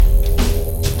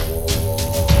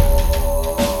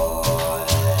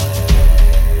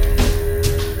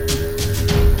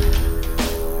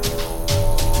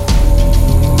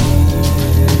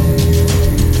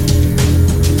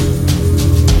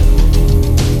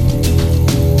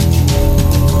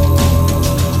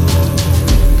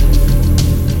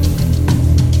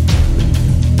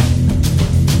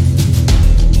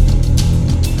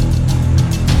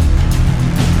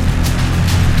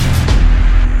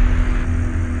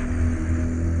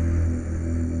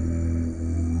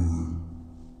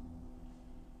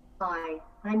Hi,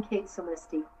 I'm Kate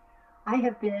Solisti. I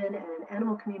have been an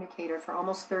animal communicator for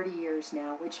almost 30 years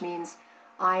now, which means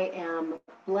I am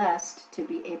blessed to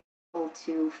be able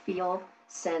to feel,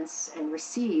 sense, and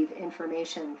receive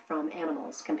information from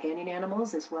animals, companion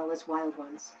animals as well as wild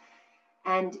ones.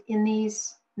 And in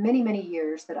these many, many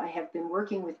years that I have been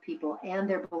working with people and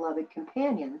their beloved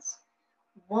companions,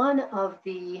 one of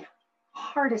the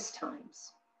hardest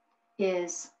times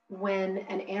is when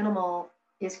an animal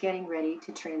is getting ready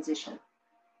to transition.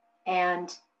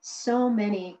 And so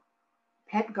many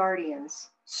pet guardians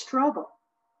struggle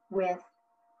with,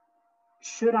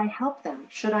 should I help them?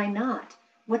 Should I not?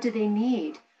 What do they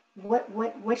need?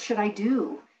 What should I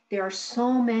do? There are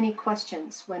so many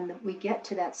questions when we get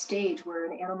to that stage where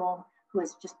an animal who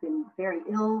has just been very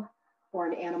ill or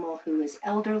an animal who is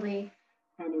elderly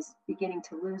and is beginning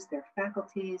to lose their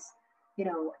faculties.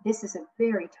 This is a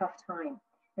very tough time.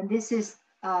 And this is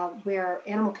where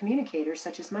animal communicators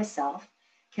such as myself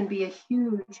can be a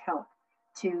huge help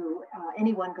to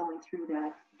anyone going through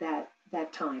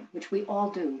that time, which we all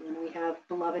do when we have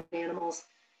beloved animals.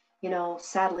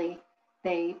 Sadly,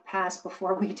 they pass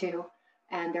before we do,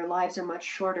 and their lives are much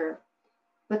shorter.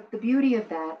 But the beauty of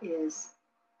that is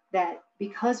that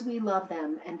because we love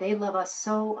them and they love us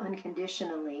so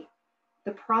unconditionally,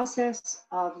 the process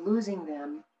of losing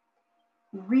them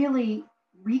really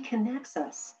reconnects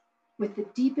us with the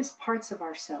deepest parts of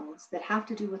ourselves that have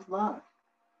to do with love,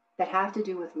 that have to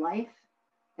do with life,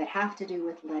 that have to do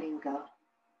with letting go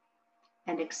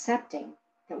and accepting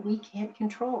that we can't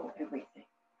control everything.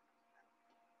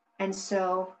 And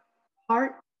so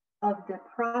part of the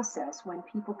process when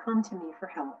people come to me for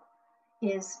help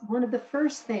is one of the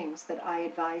first things that I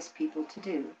advise people to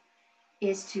do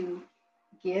is to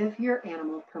give your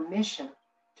animal permission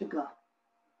to go.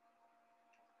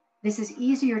 This is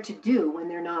easier to do when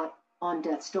they're not on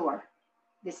death's door.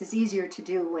 This is easier to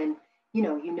do when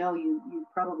you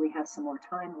probably have some more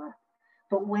time left.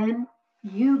 But when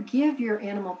you give your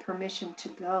animal permission to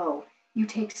go, you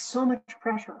take so much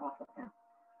pressure off of them.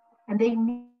 And they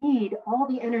need all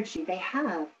the energy they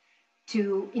have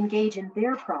to engage in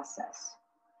their process.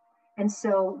 And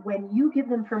so when you give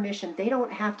them permission, they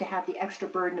don't have to have the extra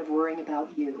burden of worrying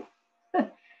about you.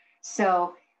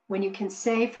 So when you can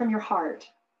say from your heart,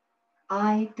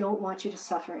 I don't want you to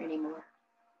suffer anymore.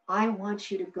 I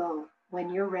want you to go when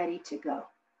you're ready to go.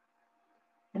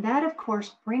 And that, of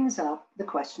course, brings up the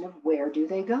question of where do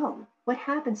they go? What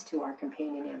happens to our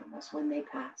companion animals when they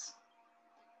pass?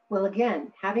 Well,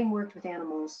 again, having worked with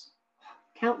animals,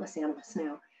 countless animals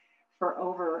now, for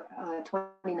over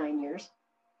 29 years,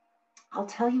 I'll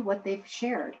tell you what they've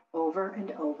shared over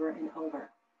and over and over.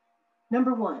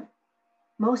 Number one,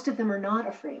 most of them are not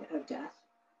afraid of death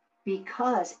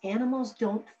because animals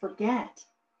don't forget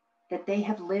that they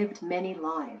have lived many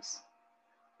lives.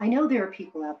 I know there are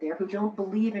people out there who don't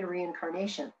believe in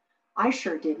reincarnation. I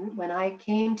sure didn't. When I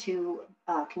came to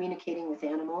communicating with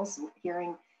animals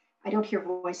and I don't hear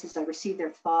voices, I receive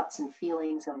their thoughts and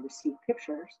feelings, I receive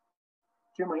pictures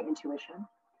through my intuition.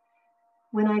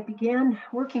 When I began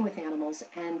working with animals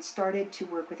and started to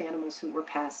work with animals who were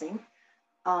passing,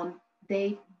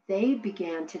 they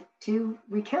began to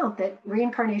recount that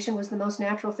reincarnation was the most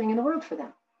natural thing in the world for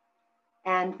them.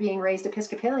 And being raised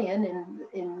Episcopalian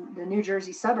in the New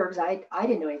Jersey suburbs, I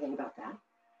didn't know anything about that.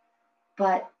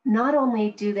 But not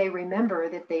only do they remember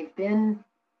that they've been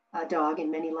a dog in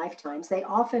many lifetimes, they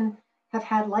often have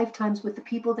had lifetimes with the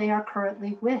people they are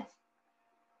currently with.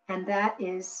 And that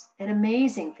is an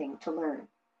amazing thing to learn.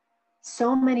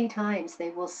 So many times they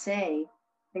will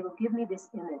give me this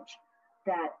image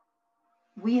that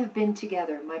we have been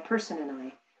together, my person and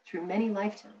I, through many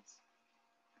lifetimes.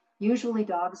 Usually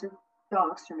dogs are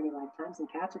dogs through many lifetimes,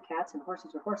 and cats are cats, and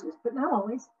horses are horses, but not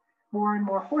always. More and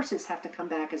more horses have to come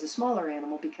back as a smaller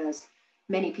animal because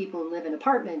many people live in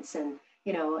apartments and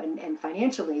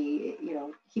financially,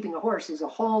 keeping a horse is a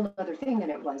whole other thing than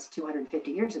it was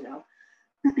 250 years ago.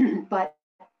 But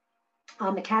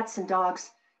the cats and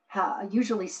dogs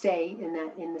usually stay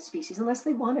in the species unless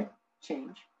they want to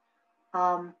change.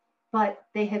 But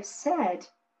they have said,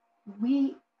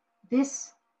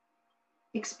 this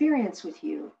experience with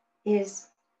you is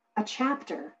a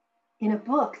chapter in a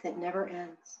book that never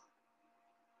ends.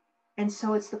 And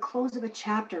so it's the close of a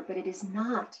chapter, but it is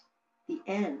not the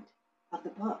end of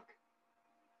the book.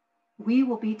 We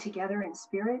will be together in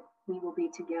spirit. We will be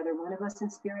together, one of us in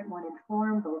spirit, one in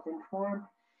form, both in form,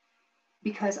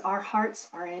 because our hearts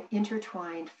are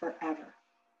intertwined forever.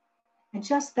 And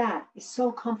just that is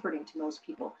so comforting to most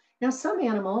people. Now, some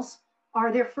animals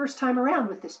are their first time around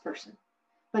with this person,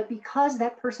 but because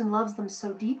that person loves them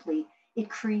so deeply, it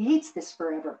creates this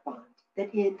forever bond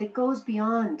that goes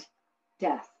beyond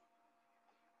death.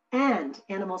 And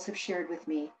animals have shared with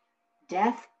me,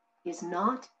 death is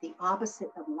not the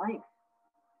opposite of life.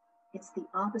 It's the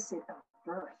opposite of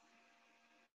birth.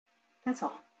 That's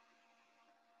all.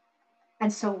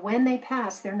 And so when they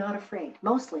pass, they're not afraid.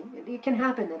 Mostly, it can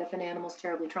happen that if an animal's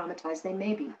terribly traumatized, they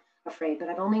may be afraid, but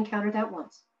I've only encountered that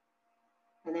once.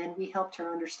 And then we helped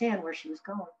her understand where she was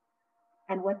going.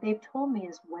 And what they've told me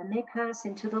is when they pass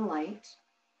into the light,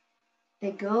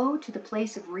 they go to the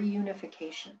place of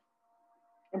reunification.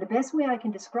 And the best way I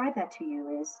can describe that to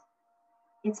you is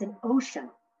it's an ocean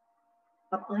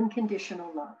of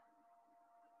unconditional love.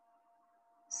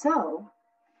 So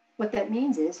what that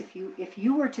means is if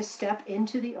you were to step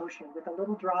into the ocean with a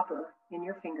little dropper in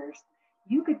your fingers,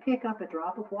 you could pick up a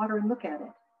drop of water and look at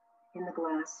it in the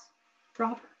glass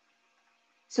dropper.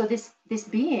 So this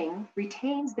being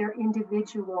retains their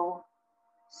individual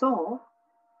soul,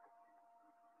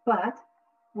 but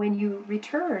when you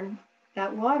return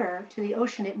that water to the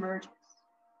ocean, it merges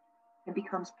and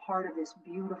becomes part of this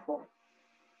beautiful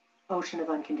ocean of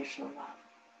unconditional love.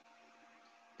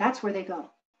 That's where they go.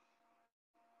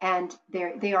 And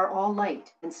they are all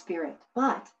light and spirit,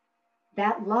 but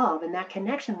that love and that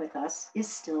connection with us is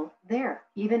still there,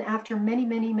 even after many,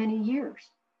 many, many years.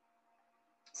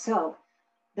 So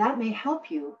that may help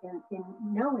you in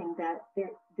knowing that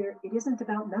it isn't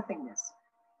about nothingness.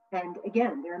 And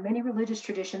again, there are many religious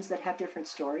traditions that have different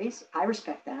stories. I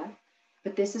respect that,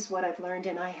 but this is what I've learned,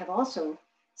 and I have also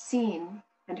seen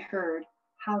and heard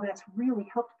how that's really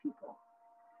helped people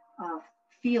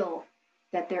feel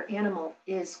that their animal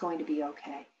is going to be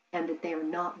okay and that they are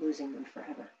not losing them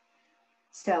forever.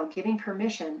 So giving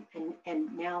permission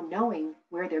and now knowing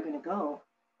where they're going to go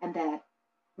and that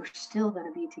we're still going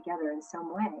to be together in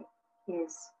some way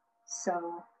is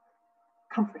so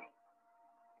comforting.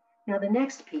 Now, the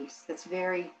next piece that's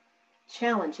very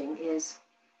challenging is,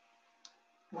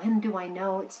 when do I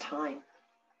know it's time?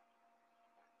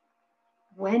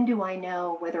 When do I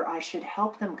know whether I should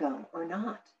help them go or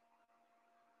not?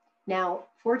 Now,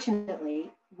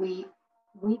 fortunately, we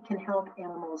can help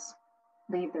animals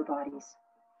leave their bodies,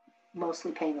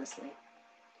 mostly painlessly.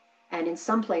 And in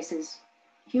some places,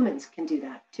 humans can do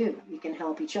that too. We can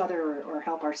help each other or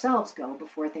help ourselves go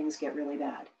before things get really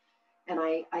bad. And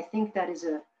I think that is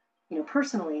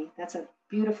personally, that's a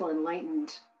beautiful,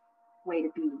 enlightened way to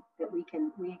be, that we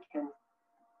can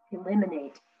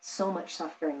eliminate so much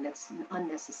suffering that's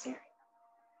unnecessary.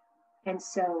 And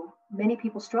so many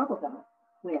people struggle though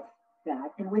with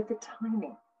that and with the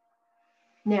timing.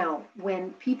 Now,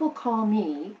 when people call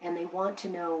me and they want to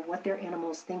know what their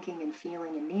animal's thinking and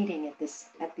feeling and needing at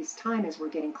this time as we're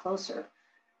getting closer,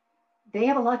 they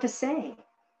have a lot to say.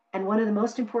 And one of the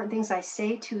most important things I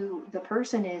say to the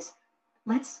person is,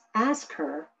 let's ask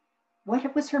her,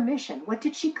 what was her mission? What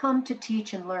did she come to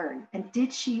teach and learn? And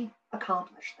did she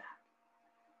accomplish that?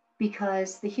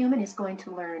 Because the human is going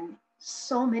to learn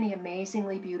so many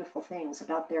amazingly beautiful things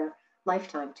about their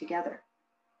lifetime together,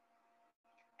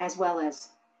 as well as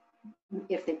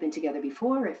if they've been together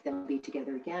before, if they'll be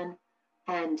together again,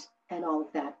 and all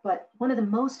of that. But one of the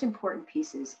most important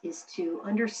pieces is to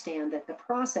understand that the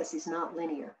process is not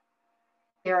linear.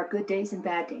 There are good days and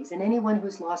bad days, and anyone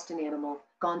who's lost an animal,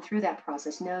 gone through that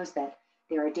process, knows that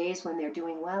there are days when they're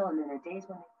doing well and there are days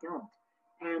when they don't.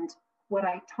 And what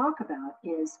I talk about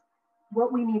is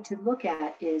what we need to look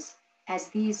at is, as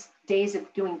these days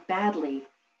of doing badly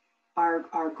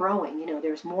are growing,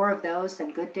 there's more of those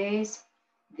than good days.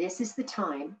 This is the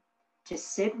time to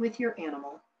sit with your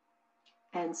animal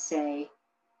and say,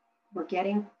 we're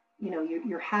getting,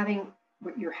 you're having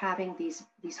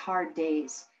these hard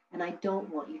days, and I don't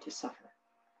want you to suffer.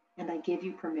 And I give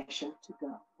you permission to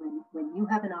go. When you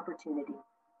have an opportunity,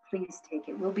 please take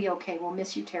it. We'll be okay. We'll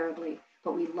miss you terribly,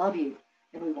 but we love you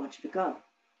and we want you to go.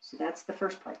 So that's the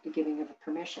first part, the giving of the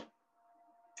permission.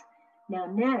 Now,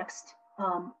 next,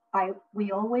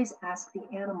 we always ask the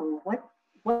animal,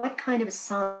 what kind of a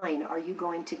sign are you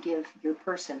going to give your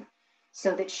person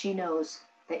so that she knows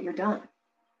that you're done?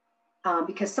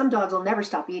 Because some dogs will never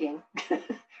stop eating,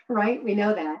 right? We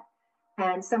know that.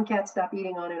 And some cats stop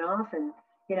eating on and off, and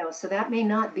so that may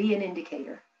not be an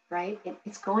indicator, right?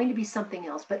 It's going to be something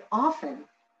else, but often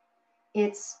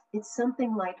it's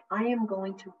something like, I am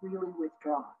going to really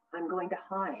withdraw. I'm going to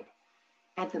hide.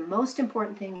 And the most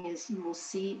important thing is, you will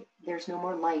see there's no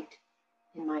more light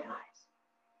in my eyes.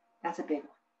 That's a big one.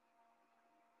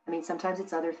 I mean, sometimes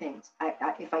it's other things.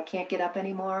 If I can't get up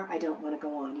anymore, I don't want to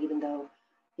go on, even though,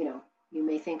 you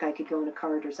may think I could go in a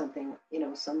cart or something.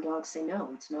 Some dogs say, no,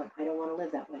 it's not, I don't want to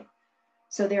live that way.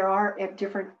 So there are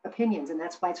different opinions, and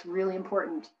that's why it's really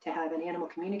important to have an animal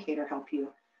communicator help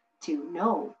you to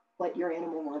know what your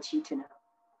animal wants you to know.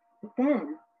 But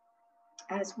then,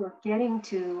 as we're getting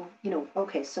to,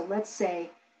 okay, so let's say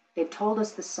they've told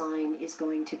us the sign is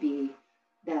going to be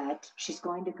that she's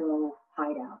going to go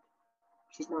hide out.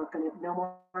 She's not going to, no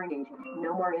more engagement,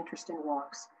 no more interest in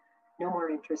walks, no more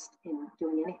interest in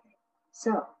doing anything.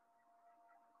 So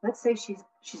let's say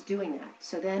she's doing that.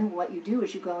 So then what you do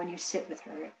is you go and you sit with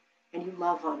her and you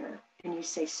love on her and you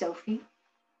say, Sophie,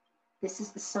 this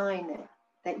is the sign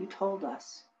that you told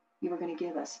us you were going to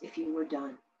give us if you were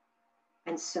done.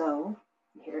 And so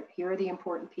here are the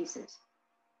important pieces.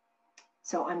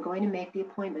 So I'm going to make the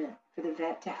appointment for the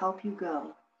vet to help you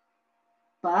go.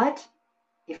 But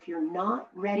if you're not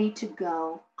ready to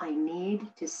go, I need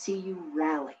to see you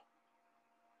rally.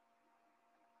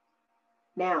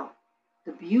 Now,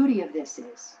 the beauty of this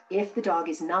is if the dog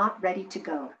is not ready to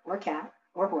go, or cat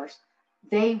or horse,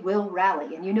 they will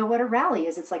rally. And you know what a rally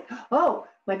is? It's like, oh,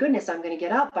 my goodness, I'm going to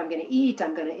get up, I'm going to eat,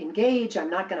 I'm going to engage, I'm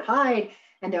not going to hide.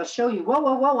 And they'll show you,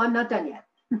 whoa, I'm not done yet.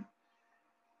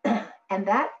 And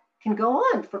that can go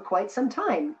on for quite some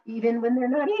time, even when they're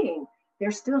not eating.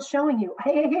 They're still showing you,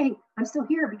 hey, I'm still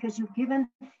here because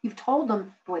you've told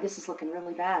them, boy, this is looking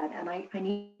really bad. And I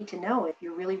need to know if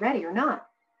you're really ready or not.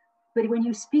 But when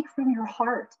you speak from your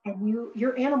heart and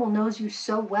your animal knows you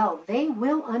so well, they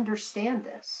will understand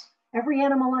this. Every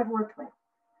animal I've worked with,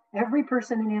 every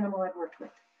person and animal I've worked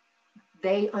with,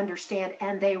 they understand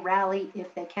and they rally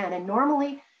if they can. And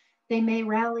normally they may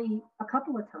rally a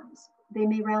couple of times. They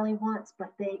may rally once,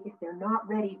 but if they're not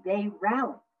ready, they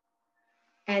rally.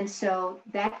 And so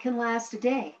that can last a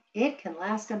day. It can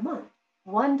last a month.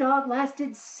 One dog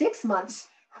lasted 6 months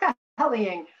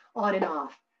rallying on and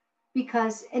off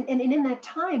because, and in that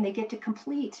time, they get to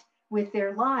complete with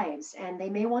their lives and they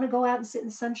may want to go out and sit in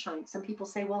the sunshine. Some people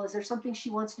say, well, is there something she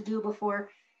wants to do before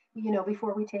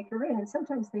we take her in? And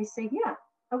sometimes they say, yeah,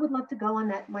 I would love to go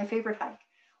on my favorite hike,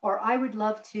 or I would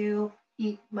love to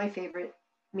eat my favorite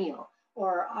meal,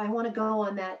 or I want to go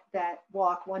on that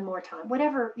walk one more time,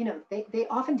 whatever, they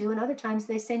often do. And other times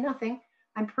they say nothing.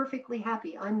 I'm perfectly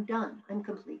happy. I'm done. I'm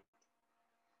complete.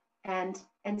 And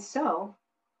so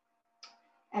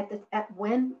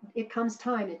when it comes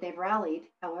time that they've rallied,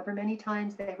 however many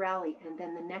times they rally, and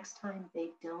then the next time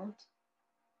they don't,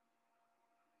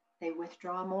 they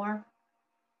withdraw more,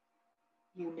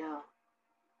 you know,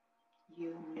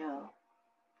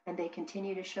 and they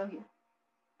continue to show you,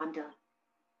 I'm done.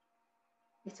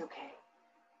 It's okay.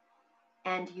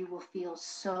 And you will feel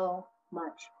so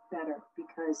much better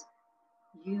because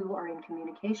you are in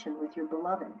communication with your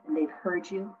beloved and they've heard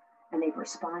you and they've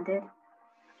responded,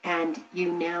 and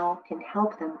you now can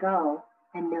help them go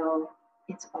and know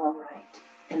it's all right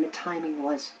and the timing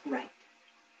was right.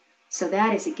 So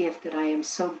that is a gift that I am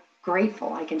so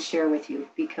grateful I can share with you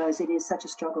because it is such a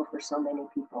struggle for so many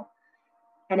people.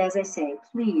 And as I say,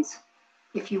 please,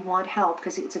 if you want help,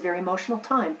 because it's a very emotional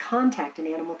time, contact an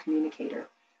animal communicator.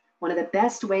 One of the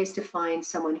best ways to find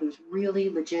someone who's really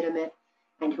legitimate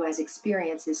and who has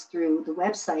experience is through the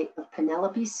website of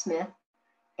Penelope Smith,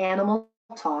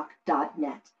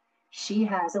 animaltalk.net. She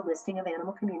has a listing of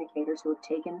animal communicators who have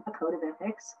taken a code of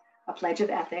ethics, a pledge of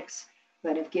ethics,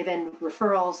 but have given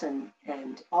referrals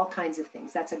and all kinds of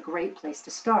things. That's a great place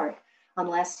to start,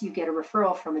 unless you get a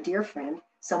referral from a dear friend,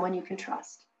 someone you can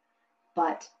trust.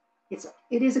 But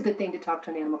it is a good thing to talk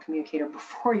to an animal communicator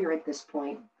before you're at this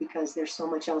point, because there's so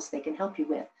much else they can help you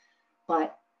with.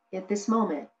 But at this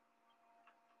moment,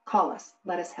 call us,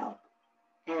 let us help,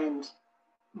 and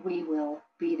we will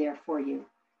be there for you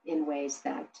in ways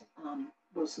that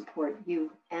will support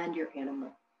you and your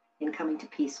animal in coming to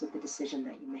peace with the decision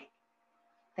that you make.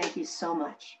 Thank you so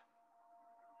much.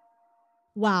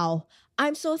 Wow,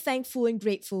 I'm so thankful and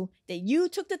grateful that you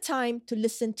took the time to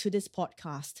listen to this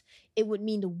podcast. It would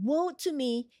mean the world to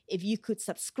me if you could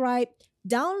subscribe,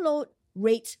 download,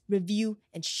 rate, review,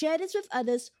 and share this with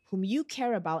others whom you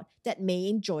care about that may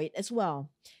enjoy it as well.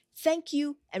 Thank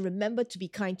you, and remember to be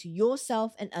kind to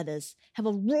yourself and others. Have a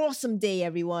awesome day,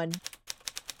 everyone.